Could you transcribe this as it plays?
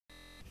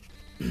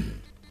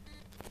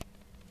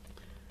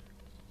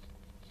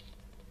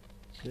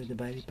Glue the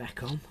baby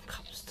back on.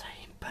 Come stay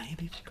in,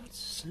 baby, for God's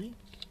sake.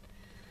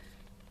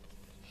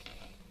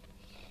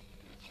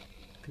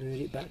 Glued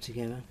it back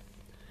together.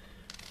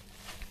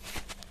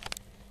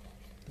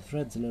 The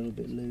thread's a little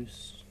bit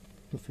loose,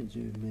 nothing to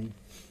do with me.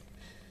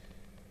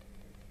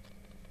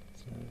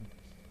 So,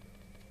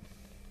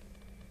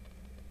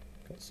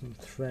 got some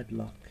thread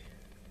lock.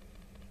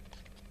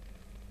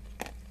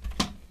 You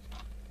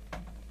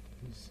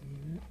see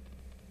that?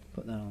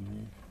 Put that on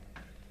there.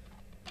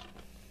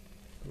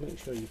 Make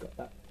sure you've got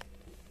that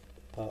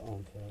part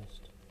on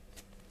first.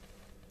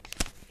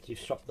 You've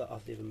swapped that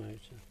off the other motor.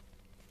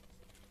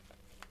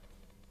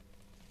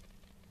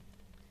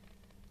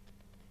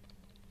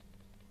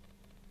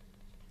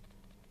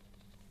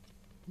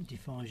 It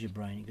defies your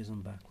brain, it goes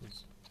on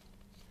backwards.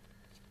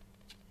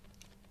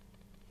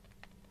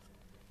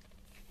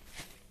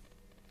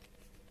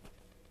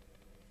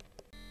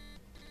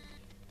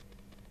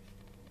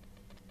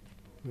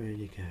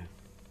 Ready to go.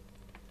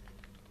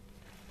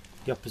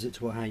 The opposite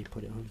to how you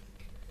put it on.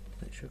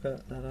 Make sure I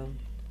got that on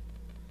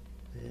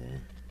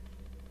there,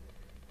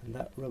 and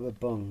that rubber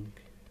bung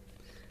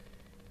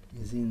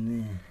is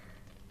in there.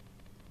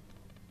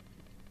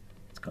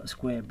 It's got a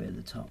square bit at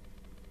the top.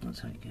 That's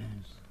how it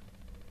goes.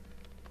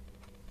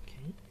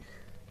 Okay,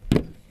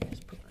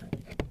 let's put that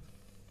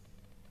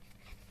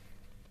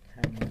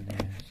hanger there.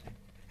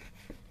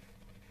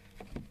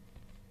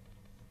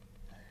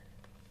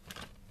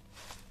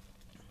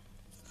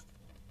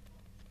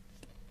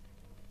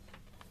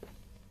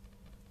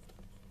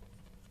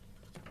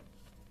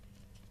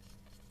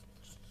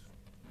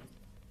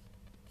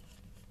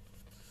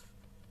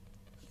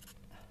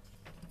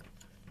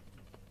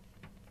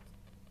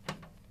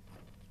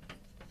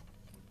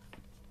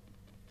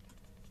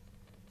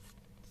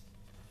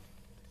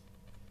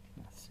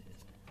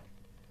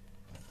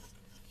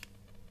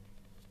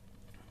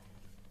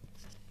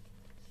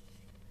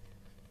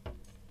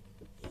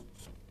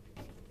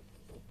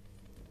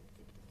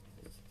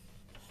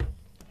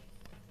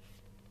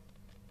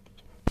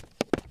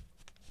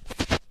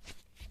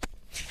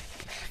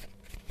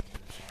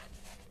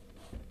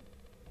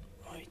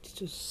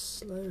 Just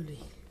slowly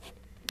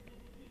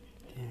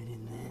going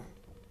in there.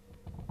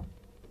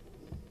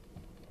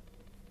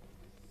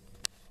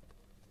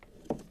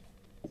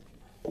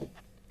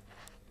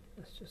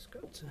 Let's just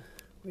got to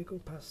wiggle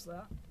past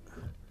that.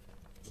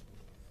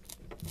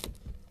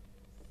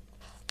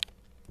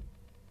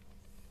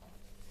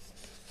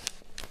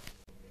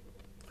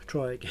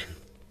 Try again.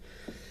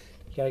 You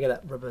gotta get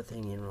that rubber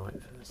thing in right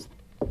first.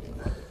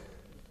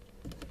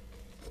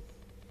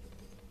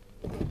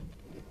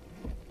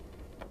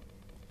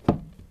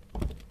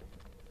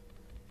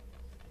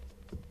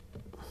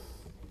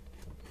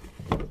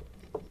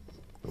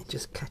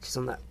 Just catches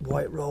on that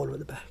white roller at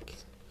the back.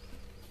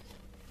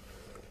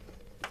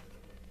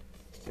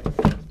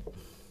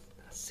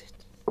 That's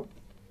it.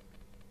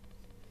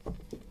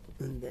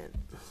 And then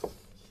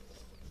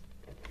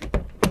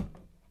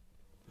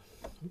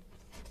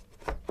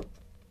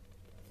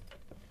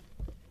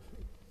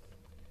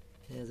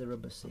there's a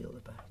rubber seal at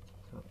the back.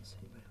 Can't see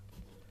well.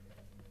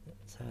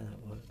 That's how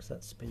that works.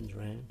 That spins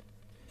round.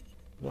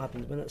 What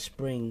happens when that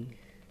spring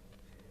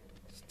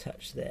is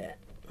attached there?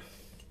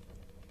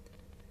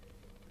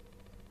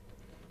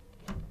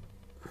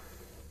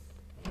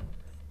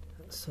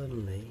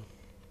 Suddenly,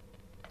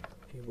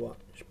 if you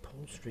watch,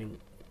 pull string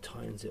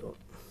tightens it up.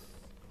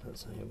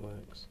 That's how it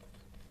works.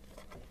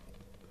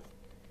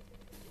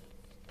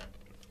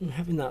 And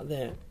having that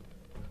there,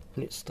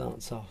 when it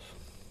starts off,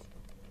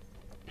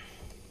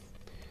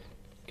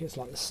 gets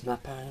like the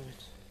snap out of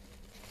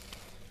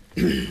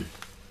it.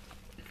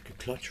 Like a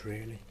clutch,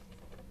 really.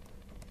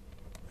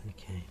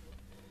 Okay,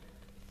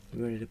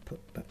 we're ready to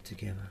put back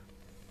together.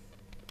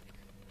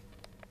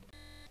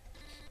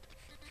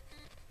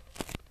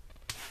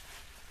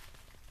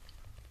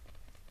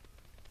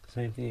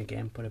 Same thing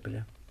again, put a bit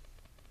of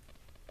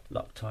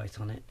Loctite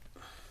on it,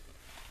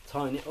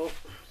 tighten it up,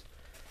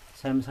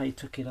 same as how you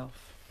took it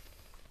off,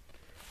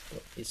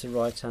 but it's a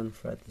right hand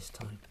thread this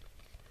time.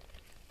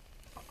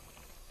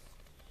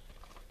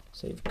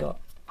 So you've got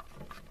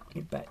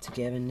it back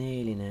together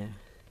nearly now.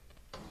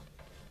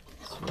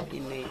 So what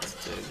you need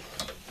to do,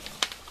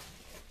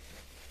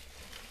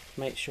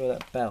 make sure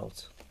that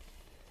belt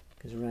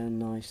goes around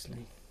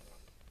nicely.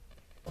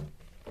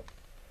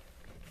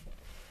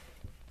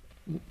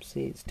 Oops,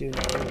 see, it's doing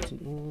it.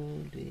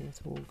 Oh dear,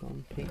 it's all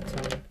gone peak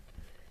time.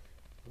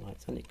 Right,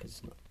 it's only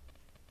because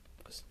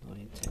it's not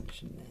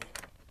intention there.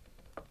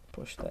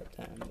 Push that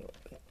down a little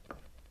bit.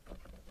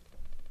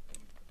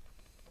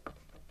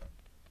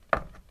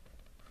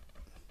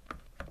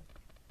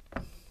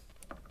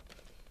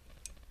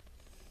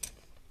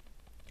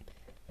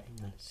 Hang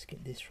on, let's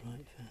get this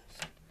right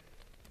first.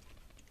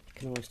 You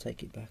can always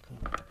take it back on.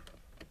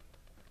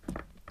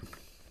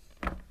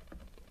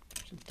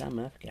 Just damn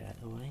enough, get out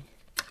of the way.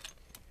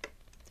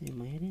 Do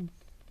my head in.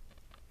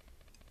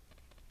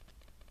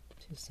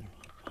 Just the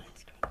right way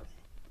it's got to be.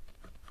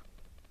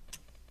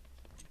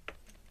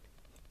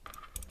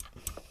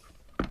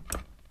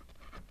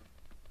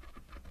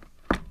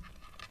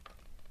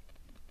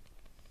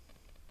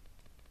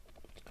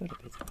 got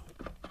to be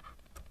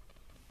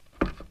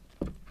right.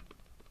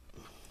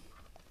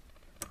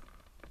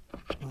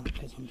 Oh,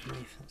 it goes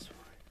underneath, that's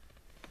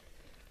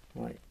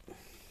why. Right,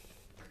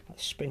 that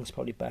spring's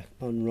probably back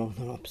on wrong,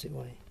 the opposite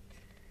way.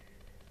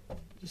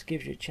 Just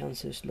gives you a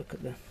chance to just look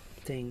at the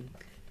thing,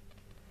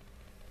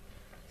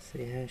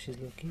 see how she's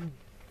looking.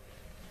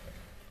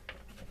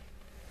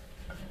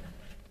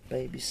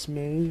 Baby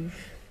smooth.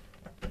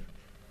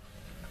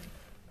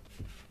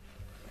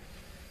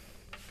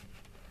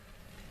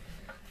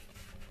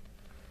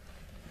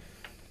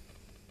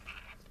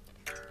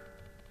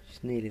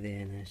 She's nearly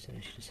there now, so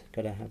she's just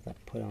got to have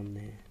that put on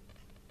there.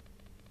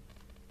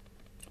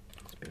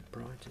 It's a bit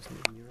bright, isn't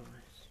it, in your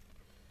eyes?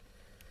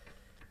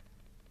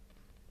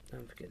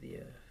 Don't forget the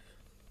earth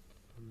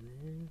on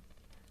there.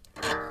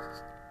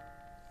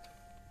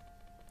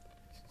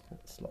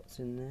 That slots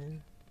in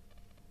there.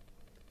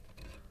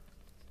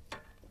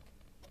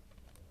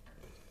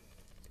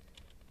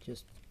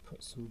 Just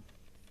put some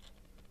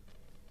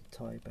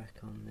tie back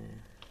on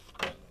there.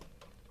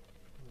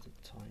 There's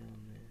a tie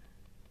on there.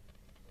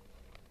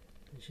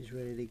 And she's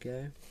ready to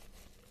go.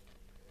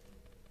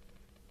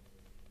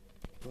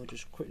 I'll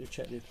just quickly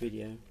check this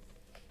video,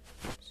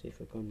 see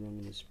if I've gone wrong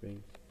in the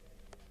spring.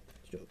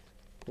 So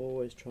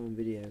always try and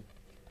video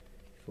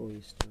before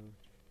you start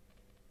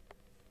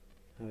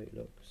how it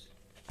looks.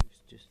 It's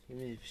just,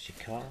 even if it's your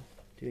car,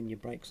 doing your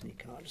brakes on your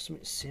car, just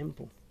something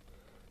simple.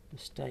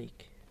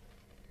 Mistake.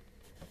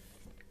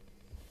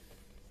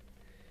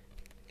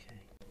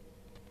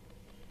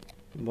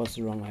 It was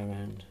the wrong way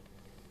around.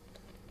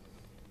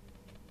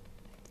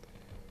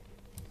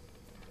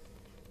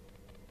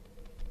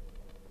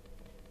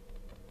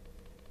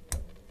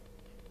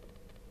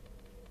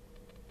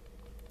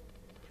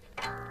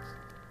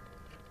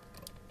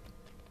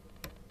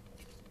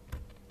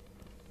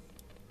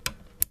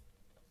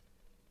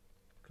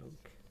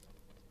 Clunk.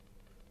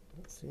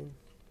 That's in.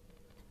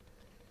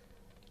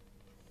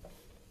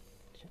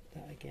 Check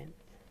that again.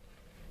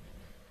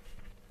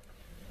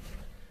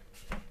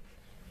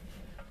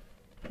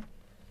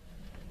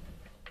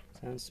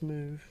 Sounds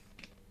smooth.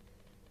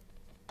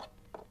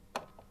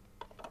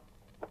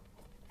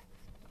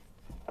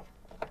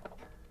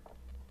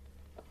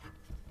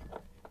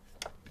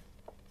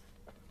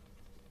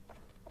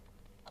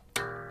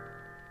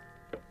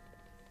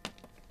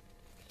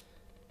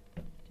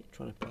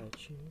 Trying to play a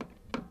tune.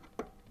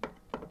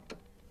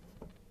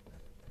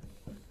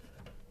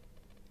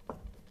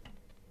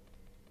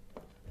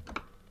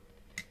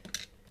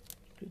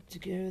 Good to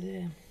go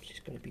there. She's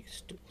got to be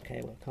stuck.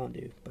 Okay, well I can't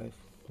do both.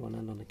 One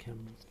hand on the camera.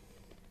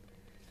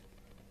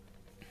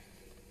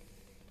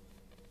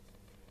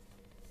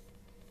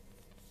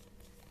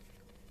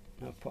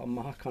 I'll put a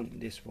mark on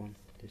this one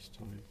this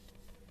time.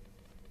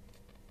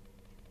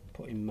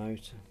 Put in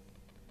motor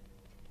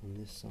on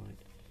this side.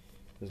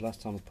 Because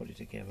last time I put it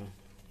together,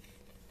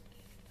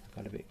 I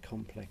got a bit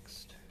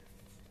complexed.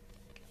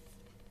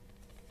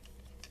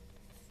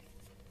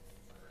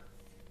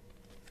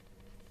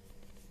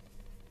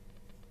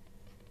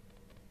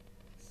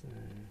 So,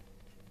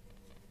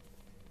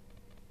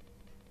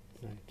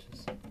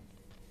 motors.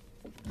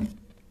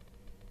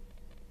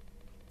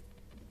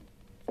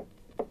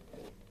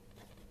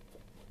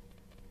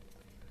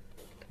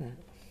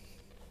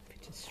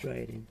 Fit it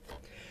straight in.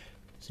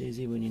 It's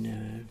easy when you know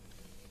how.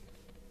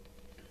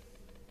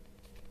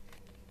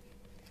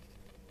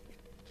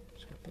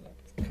 Just gonna put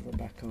that cover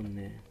back on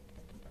there.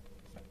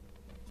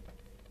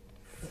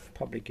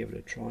 Probably give it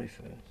a try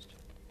first.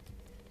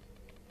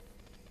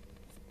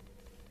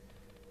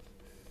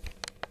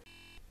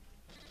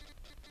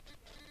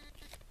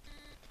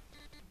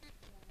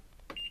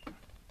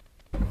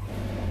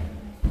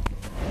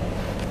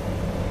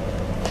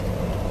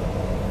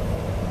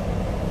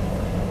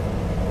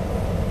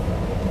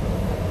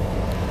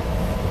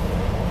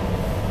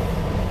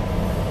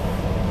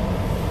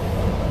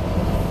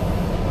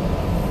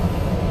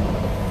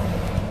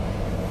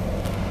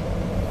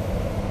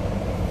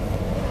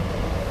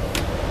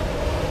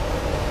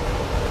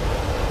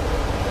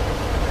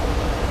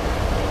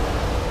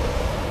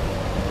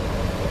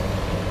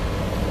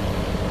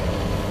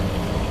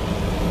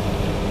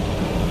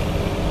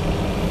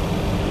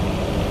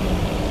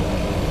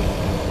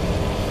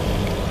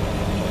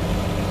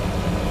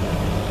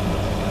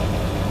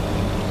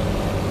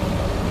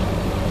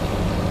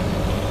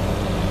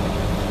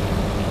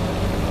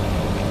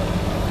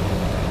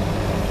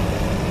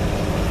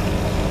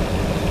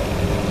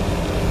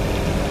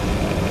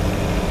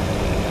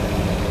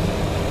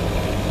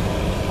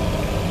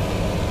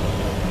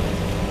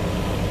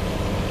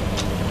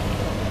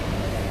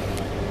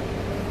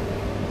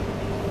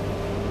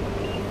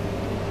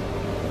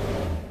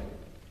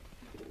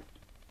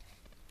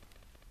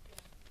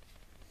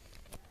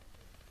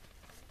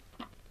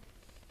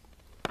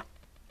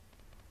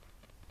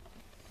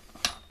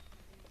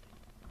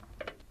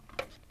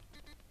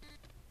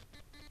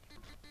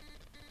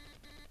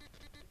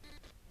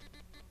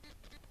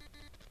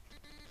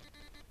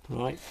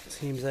 Right,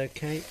 seems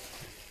okay.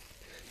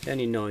 The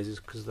only noise is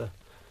because the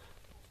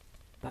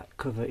back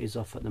cover is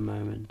off at the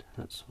moment,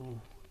 that's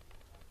all.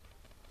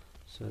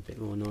 so a bit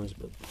more noise,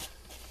 but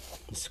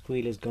the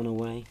squealer's gone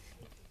away.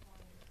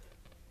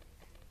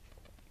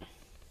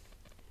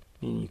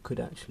 And you could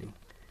actually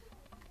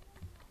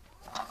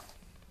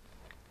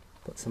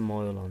put some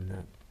oil on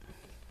that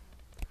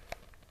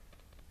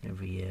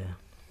every year.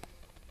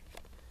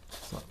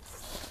 It's like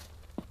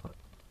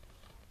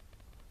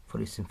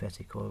fully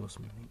synthetic oil or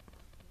something.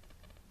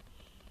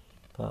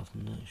 Apart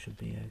from that, it should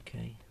be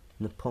okay.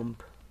 And the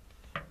pump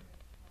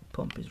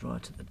is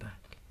right at the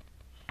back.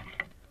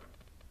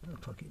 It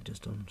looks like it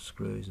just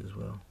unscrews as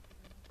well.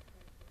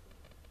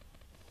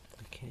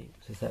 Okay,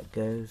 so if that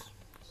goes,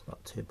 it's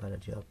not too bad a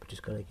job, but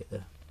just got to get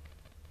the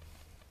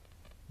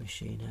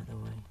machine out of the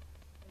way.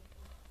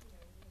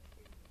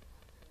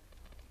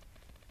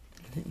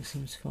 I think it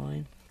seems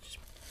fine. Just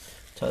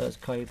tie those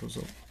cables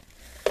up.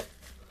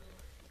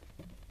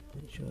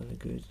 Make sure they're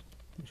good.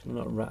 Make sure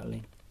they're not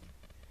rattling.